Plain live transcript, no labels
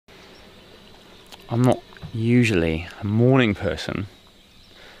I'm not usually a morning person.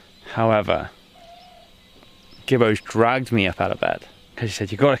 However, Gibbo's dragged me up out of bed because he said,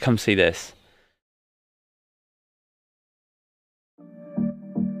 "You've got to come see this."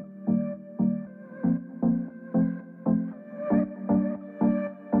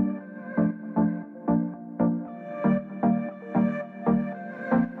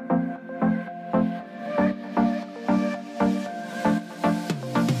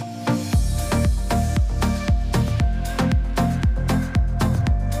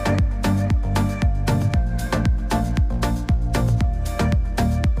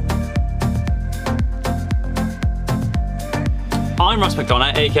 I'm Ross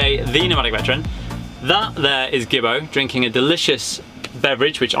McDonough, aka the Nomadic Veteran. That there is Gibbo drinking a delicious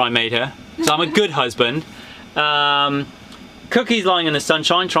beverage which I made her. So I'm a good husband. Cookie's lying in the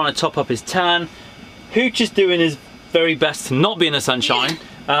sunshine trying to top up his tan. Hooch is doing his very best to not be in the sunshine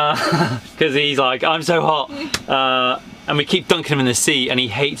because he's like, I'm so hot. And we keep dunking him in the sea and he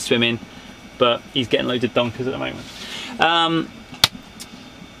hates swimming, but he's getting loads of dunkers at the moment.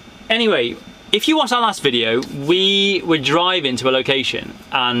 Anyway, if you watched our last video, we were driving to a location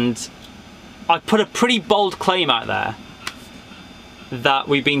and I put a pretty bold claim out there that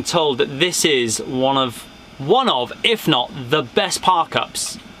we've been told that this is one of, if not the best park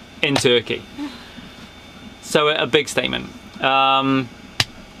ups in Turkey. So a big statement.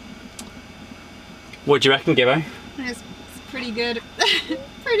 What do you reckon, Gibbo? It's pretty good.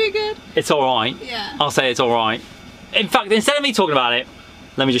 Pretty good. It's alright. Yeah. I'll say it's alright. In fact, instead of me talking about it,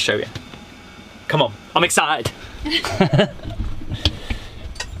 let me just show you. Come on, I'm excited.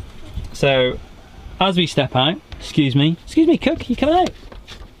 So, as we step out, excuse me, Cook, you coming out?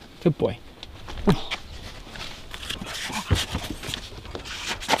 Good boy.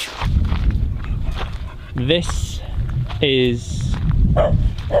 This is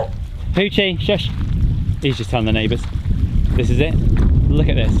Hoochie, shush. He's just telling the neighbours. This is it. Look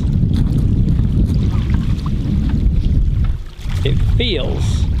at this. It feels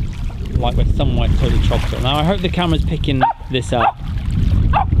like we're somewhere totally tropical. Now I hope the camera's picking this up.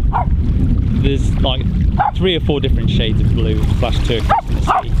 There's like 3 or 4 different shades of blue slash turquoise in the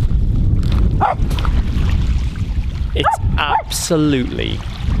sea. It's absolutely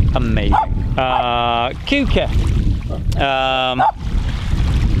amazing. Kuka.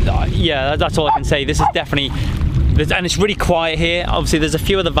 Yeah, that's all I can say. This is definitely, and it's really quiet here. Obviously there's a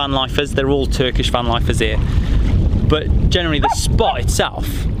few other van lifers, they're all Turkish van lifers here. But generally the spot itself,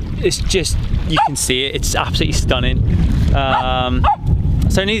 it's just, you can see it, it's absolutely stunning.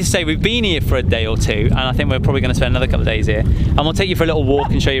 So I need to say, we've been here for a day or two, and I think we're probably going to spend another couple of days here. And we'll take you for a little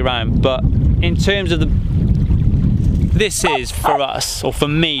walk and show you around. But in terms of this is for us, or for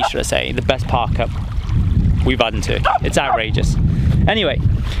me should I say, the best park up we've had in Turkey. It's outrageous. Anyway,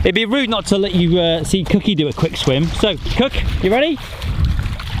 it'd be rude not to let you see Cookie do a quick swim. So, Cook, you ready?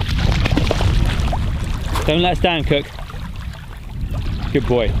 Don't let us down, Cook. Good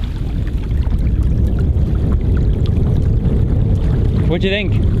boy. What do you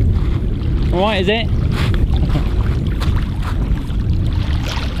think? All right, is it?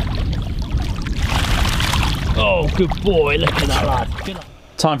 Oh, good boy. Look at that lad. Good.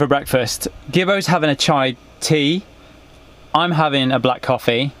 Time for breakfast. Gibbo's having a chai tea. I'm having a black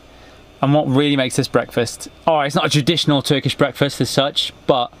coffee. And what really makes this breakfast, alright, it's not a traditional Turkish breakfast as such,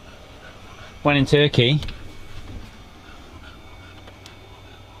 but when in Turkey,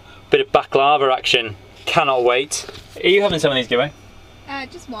 bit of baklava action. Cannot wait. Are you having some of these, Gibbo?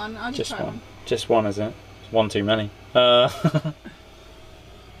 Just one. I'll just try one. Just one, isn't it? It's one too many. There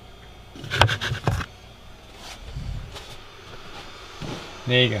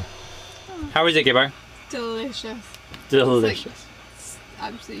you go. Oh. How is it, Gibbo? Delicious. Delicious. It's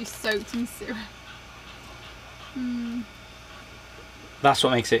absolutely soaked in syrup. Mm. That's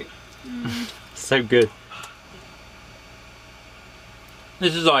what makes it so good.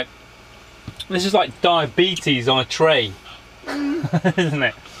 This is like diabetes on a tray, isn't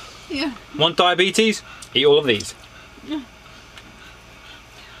it? Yeah. Want diabetes? Eat all of these. Yeah.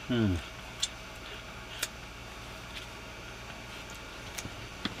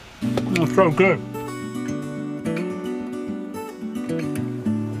 It's so good.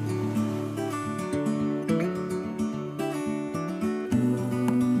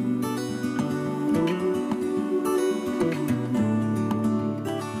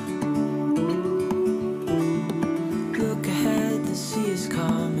 Look ahead, the sea is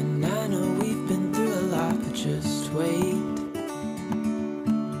calm, and I know we've been through a lot, but just wait.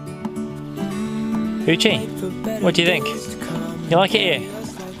 Hoochie, what do you think? You like it here?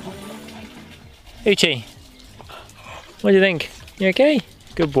 Hoochie, what do you think? You okay?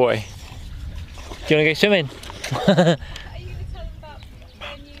 Good boy. Do you want to go swimming? Are you going to tell them about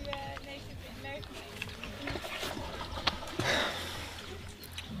their new Native American name?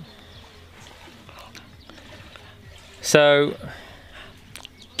 So,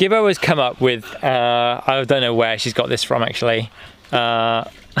 Gibbo has come up with, I don't know where she's got this from actually,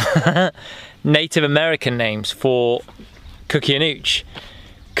 Native American names for Cookie and Hooch.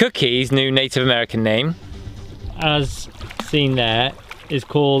 Cookie's new Native American name, as seen there, is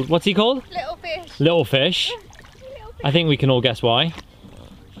called, what's he called? Little fish. Little Fish. I think we can all guess why.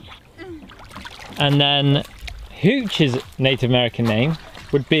 And then Hooch's Native American name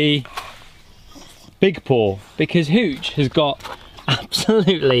would be Big Paw, because Hooch has got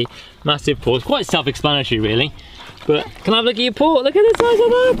absolutely massive paws. Quite self-explanatory really, but can I have a look at your paw? Look at the size of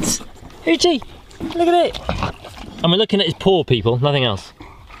that! Hoochie, look at it! And we're looking at his paw, people, nothing else.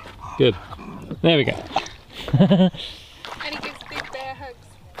 Good. There we go. And he gives big bear hugs.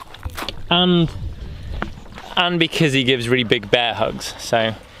 And because he gives really big bear hugs.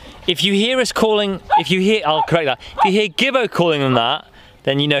 So if you hear us calling, I'll correct that. If you hear Gibbo calling them that,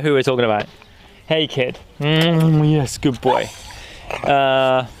 then you know who we're talking about. Hey kid. Yes, good boy.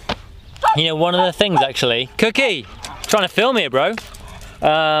 You know, one of the things actually, Cookie, trying to film here, bro.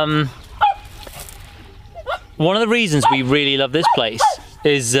 One of the reasons we really love this place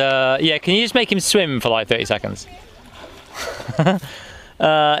is, yeah, can you just make him swim for like 30 seconds?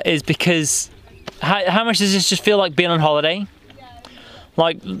 Is because, how much does this just feel like being on holiday?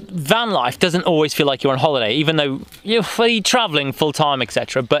 Like, van life doesn't always feel like you're on holiday, even though you're fully traveling full time,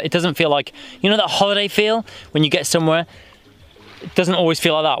 etc. But it doesn't feel like, you know that holiday feel when you get somewhere? It doesn't always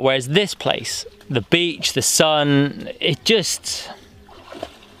feel like that. Whereas this place, the beach, the sun, it just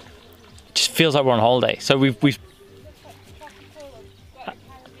feels like we're on holiday. So we've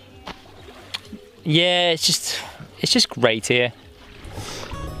yeah, it's just great here.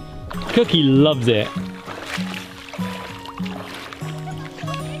 Cookie loves it.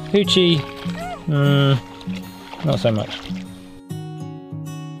 Hoochie, not so much.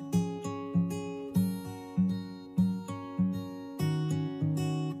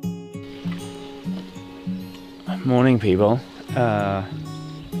 Morning, people. I'm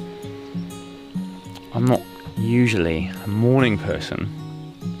not usually a morning person.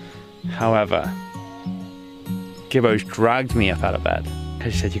 However, Gibbo's dragged me up out of bed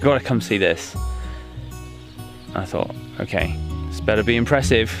because she said, "You've got to come see this." I thought, okay, this better be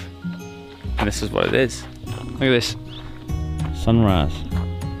impressive. And this is what it is. Look at this. Sunrise.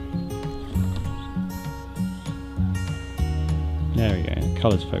 There we go, the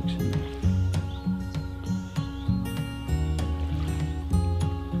colours focusing.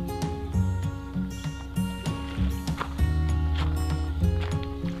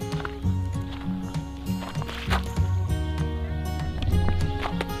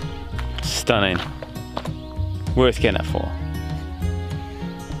 Stunning. Worth getting it for.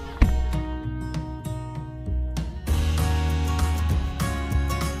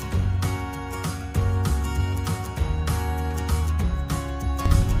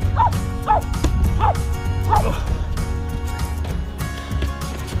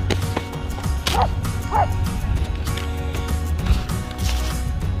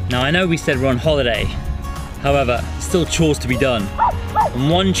 Now I know we said we're on holiday, however, still chores to be done. And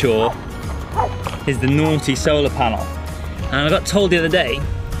one chore is the naughty solar panel. And I got told the other day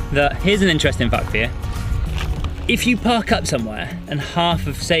that, here's an interesting fact for you. If you park up somewhere and half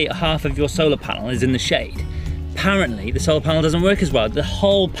of your solar panel is in the shade, apparently the solar panel doesn't work as well. The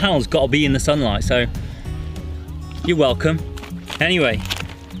whole panel's got to be in the sunlight, so you're welcome. Anyway,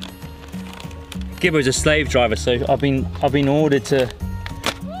 Gibbo's a slave driver, so I've been ordered to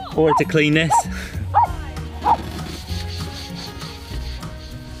clean this.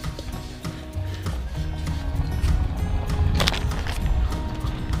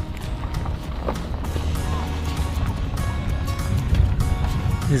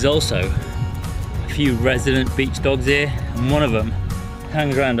 There's also a few resident beach dogs here, and one of them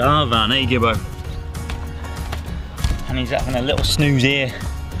hangs around our van, hey Gibbo. And he's having a little snooze here.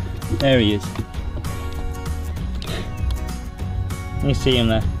 There he is. You see him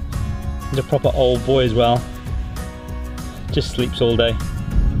there. He's a proper old boy as well. Just sleeps all day.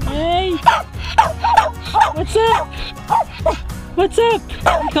 Hey! What's up? What's up?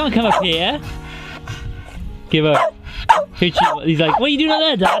 You can't come up here. Gibbo. Hoochie, he's like, what are you doing out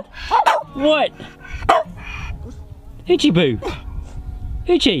there, Dad? What? Hoochie boo.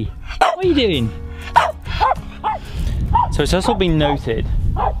 Hoochie, what are you doing? So it's also been noted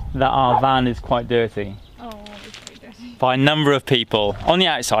that our van is quite dirty. Oh, it's very dirty. By a number of people on the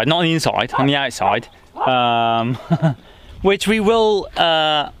outside, not on the inside, on the outside, which we will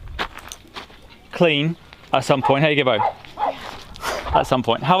clean at some point. Hey, Gibbo. At some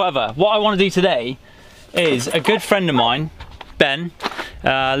point. However, what I want to do today is a good friend of mine, Ben,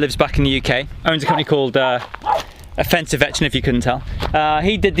 lives back in the UK, owns a company called Offensive Etching, if you couldn't tell.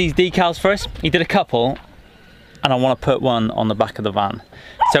 He did these decals for us. He did a couple, and I want to put one on the back of the van.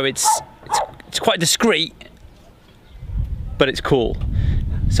 So it's quite discreet, but it's cool.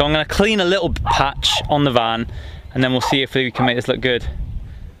 So I'm going to clean a little patch on the van, and then we'll see if we can make this look good.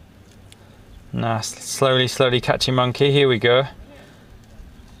 Nice, slowly catchy monkey. Here we go.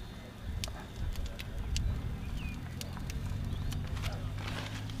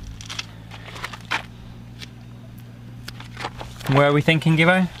 Where are we thinking,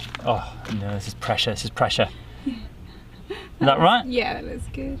 Gibbo? Oh no, this is pressure, this is pressure. Is that right? Yeah, that looks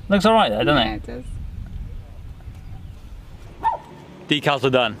good. Looks alright there, doesn't Yeah, it? it does. Decals are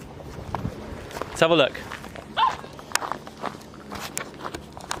done. Let's have a look.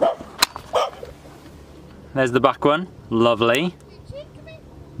 There's the back one, lovely.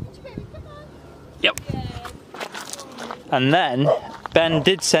 Yep. And then Ben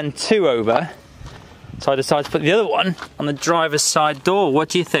did send two over, so I decided to put the other one on the driver's side door. What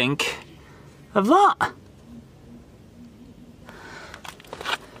do you think of that?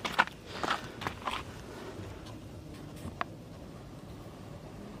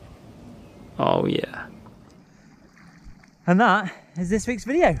 Oh yeah. And that is this week's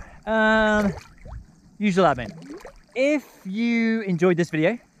video. Usual admin. If you enjoyed this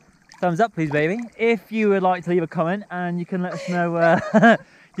video, thumbs up please, baby. If you would like to leave a comment, and you can let us know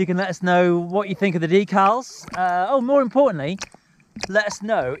you can let us know what you think of the decals. Oh, more importantly, let us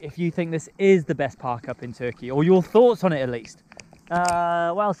know if you think this is the best park up in Turkey, or your thoughts on it at least. What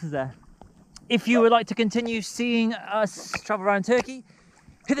else is there? If you would like to continue seeing us travel around Turkey,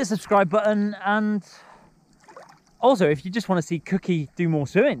 hit the subscribe button, and also if you just want to see Cookie do more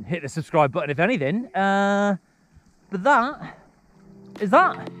swimming, hit the subscribe button if anything. But that is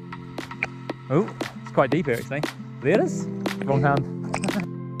that. Oh, it's quite deep here actually. There it is. Wrong hand.